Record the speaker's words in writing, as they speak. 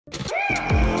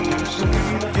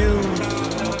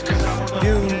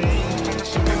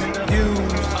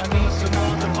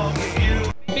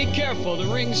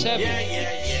rings heavy.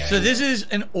 Yeah. So this is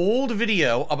an old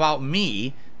video about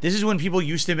me. This is when people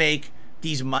used to make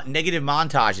these negative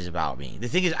montages about me. The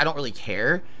thing is, I don't really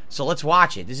care. So let's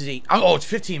watch it. This is it's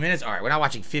 15 minutes. All right, we're not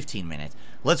watching 15 minutes.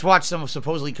 Let's watch some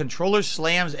supposedly controller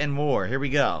slams and more. Here we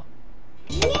go.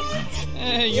 What?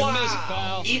 You missed,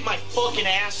 pal. Eat my fucking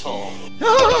asshole.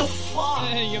 What the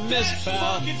fuck? You missed,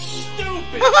 pal. Fucking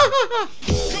stupid.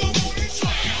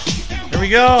 Here we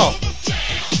go.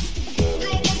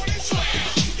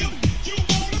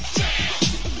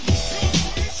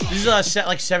 This is set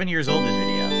like 7 years old, this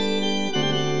video.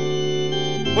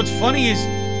 What's funny is,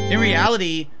 in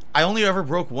reality, I only ever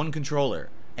broke one controller.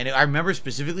 And I remember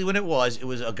specifically when it was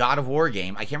a God of War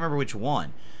game. I can't remember which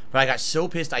one. But I got so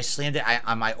pissed, I slammed it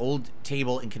on my old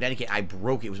table in Connecticut. I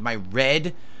broke it. It was my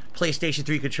red PlayStation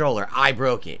 3 controller. I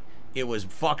broke it. It was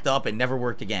fucked up and never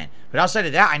worked again. But outside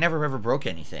of that, I never ever broke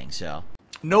anything, so.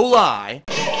 No lie.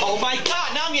 Oh my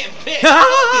god, now I'm getting pissed. I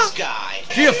love this guy.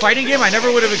 See, a fighting game, I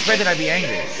never would have expected I'd be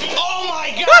angry. Oh my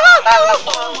god!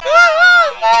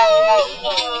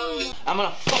 I'm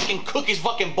gonna fucking cook his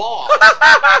fucking ball.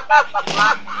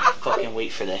 Fucking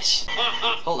wait for this.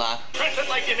 Hold on.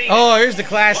 Oh, here's the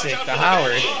classic, the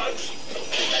Howard.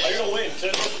 I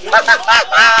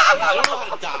don't know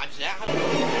how to dodge that.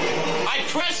 I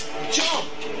pressed jump.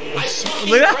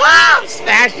 I'm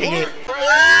smashing it.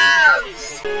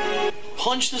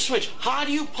 Punch the switch. How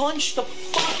do you punch the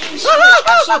fucking switch?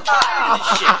 I'm so tired of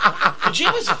this shit.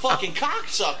 Kojima's a fucking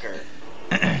cocksucker.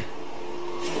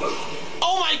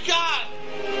 Oh my god!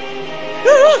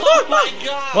 Oh my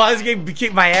god! Well, this game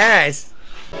kicked my ass.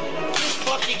 This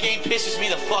fucking game pisses me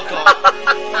the fuck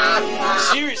off.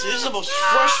 Seriously, this is the most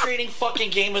frustrating fucking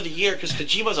game of the year because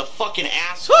Kojima's a fucking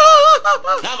asshole.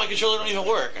 Now my controller don't even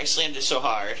work. I slammed it so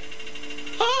hard.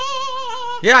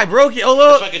 Yeah, I broke it. Oh,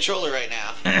 look. That's my controller right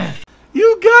now.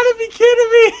 You gotta be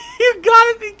kidding me. You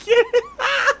gotta be kidding me.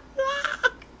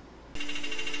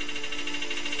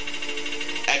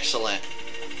 Excellent.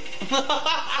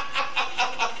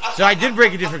 So I did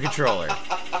break a different controller.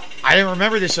 I didn't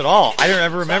remember this at all. I don't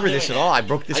ever remember this at all. I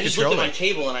broke this controller. I just looked at my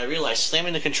table and I realized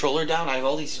slamming the controller down, I have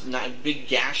all these big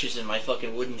gashes in my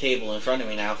fucking wooden table in front of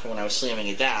me now from when I was slamming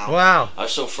it down. Wow. I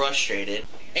was so frustrated.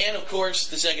 And of course,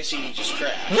 the Sega CD just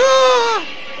crashed.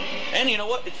 And you know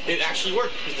what? It actually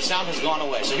worked because the sound has gone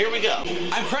away. So here we go.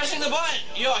 I'm pressing the button.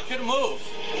 Yo, I couldn't move.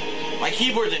 My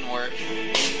keyboard didn't work.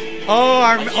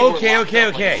 Oh,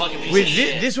 okay.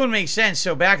 This one makes sense.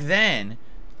 So back then,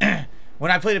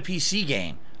 when I played a PC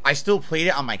game, I still played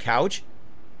it on my couch.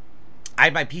 I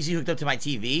had my PC hooked up to my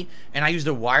TV, and I used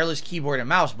a wireless keyboard and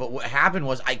mouse. But what happened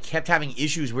was I kept having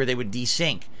issues where they would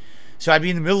desync. So I'd be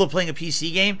in the middle of playing a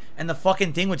PC game, and the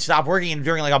fucking thing would stop working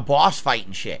during like a boss fight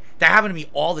and shit. That happened to me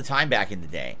all the time back in the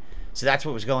day. So that's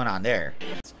what was going on there.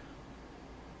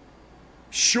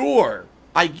 Sure.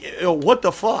 What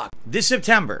the fuck? This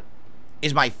September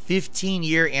is my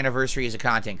 15-year anniversary as a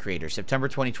content creator. September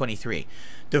 2023.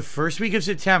 The first week of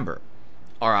September,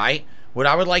 alright, what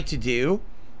I would like to do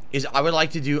is I would like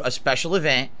to do a special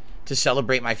event to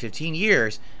celebrate my 15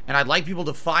 years, and I'd like people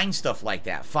to find stuff like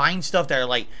that. Find stuff that are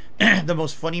like the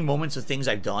most funny moments of things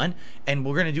I've done, and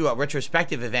we're going to do a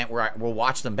retrospective event where we'll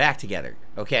watch them back together,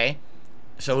 okay?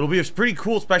 So it'll be a pretty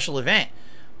cool special event,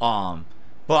 but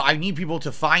I need people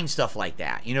to find stuff like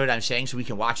that, you know what I'm saying, so we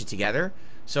can watch it together.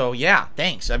 So yeah,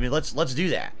 thanks. I mean, let's do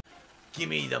that. Give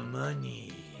me the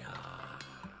money.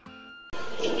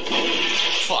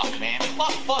 Fuck, man.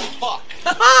 Fuck.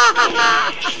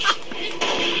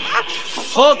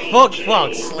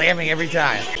 Fuck. Slamming every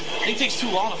time. It takes too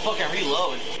long to fucking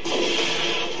reload.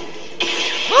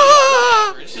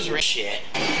 This is shit.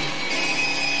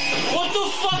 What the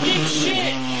fucking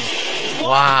shit?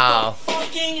 Wow. What the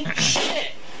fucking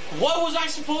shit? What was I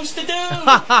supposed to do?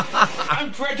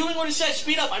 I'm doing what it says.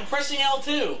 Speed up. I'm pressing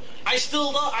L2. I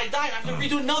died. I have to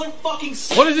redo another fucking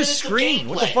 6 What is this minutes screen?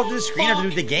 What the fuck does this screen have to do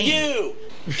with the game? You.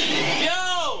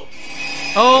 Yo.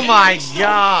 Oh my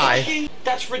god.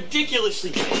 That's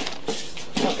ridiculously.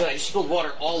 Oh god, I just spilled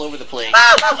water all over the place.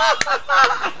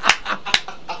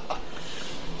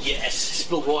 Yes,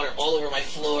 spilled water all over my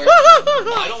floor.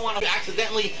 I don't want to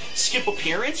accidentally skip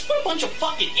appearance. What a bunch of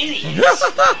fucking idiots.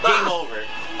 Game over.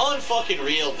 Unfucking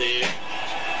real, dude.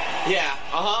 Yeah,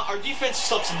 our defense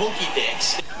sucks monkey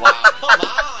dicks. Wow, come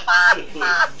on, dude.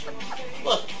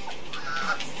 Look.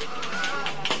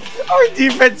 Our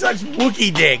defense sucks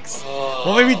Wookiee dicks.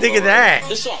 What made me think of that?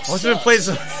 This song Must have been playing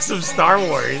some Star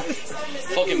Wars.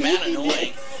 Fucking man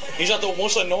annoying. He's not the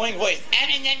most annoying voice.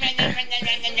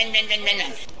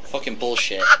 Fucking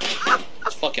bullshit.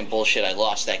 It's fucking bullshit. I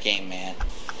lost that game, man.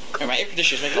 Man, my air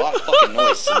conditioner's making a lot of fucking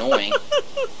noise. It's annoying.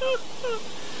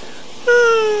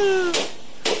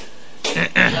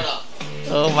 Shut up.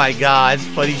 Oh my god, it's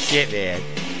funny shit, man.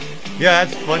 Yeah,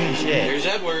 that's funny shit. Here's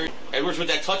Edward. Edward's with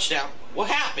that touchdown. What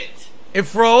happened? It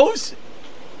froze?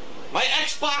 My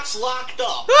Xbox locked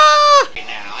up. Ah! Right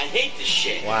now, I hate this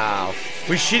shit. Wow.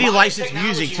 With shitty Modern licensed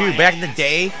music, technology, too. my Back in the ass.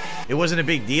 day, it wasn't a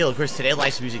big deal. Of course, today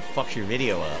licensed music fucks your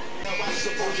video up.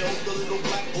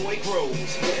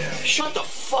 Shut the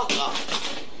fuck up.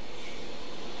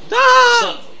 Ah!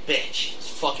 Son of a bitch. This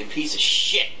fucking piece of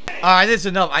shit. Alright, that's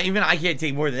enough. I can't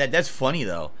take more than that. That's funny,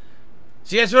 though.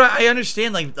 See, that's what I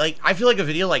understand. Like I feel like a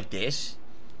video like this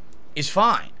is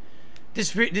fine.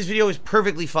 This video is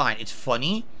perfectly fine. It's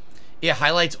funny. It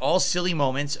highlights all silly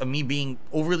moments of me being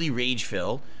overly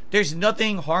rage-filled. There's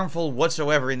nothing harmful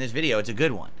whatsoever in this video. It's a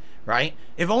good one, right?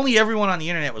 If only everyone on the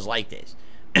internet was like this,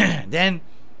 then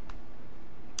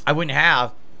I wouldn't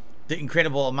have the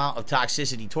incredible amount of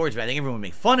toxicity towards me. I think everyone would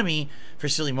make fun of me for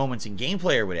silly moments in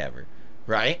gameplay or whatever,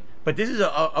 right? But this is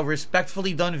a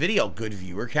respectfully done video. Good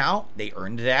viewer count. They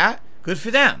earned that. Good for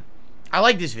them. I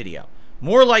like this video.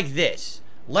 More like this.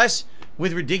 Less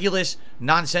with ridiculous,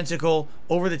 nonsensical,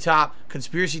 over-the-top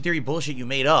conspiracy theory bullshit you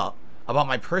made up about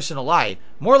my personal life.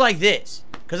 More like this.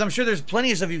 Because I'm sure there's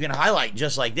plenty of stuff you can highlight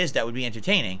just like this that would be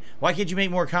entertaining. Why can't you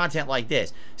make more content like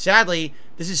this? Sadly,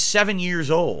 this is 7 years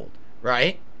old,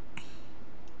 right?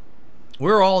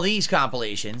 Where are all these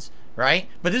compilations, right?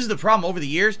 But this is the problem. Over the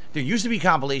years, there used to be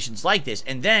compilations like this.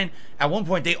 And then, at one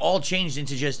point, they all changed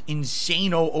into just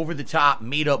insane-o, over-the-top,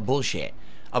 made-up bullshit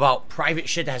about private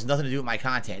shit that has nothing to do with my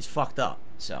content. It's fucked up.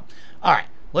 So, alright,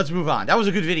 let's move on. That was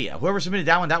a good video. Whoever submitted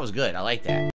that one, that was good. I like that.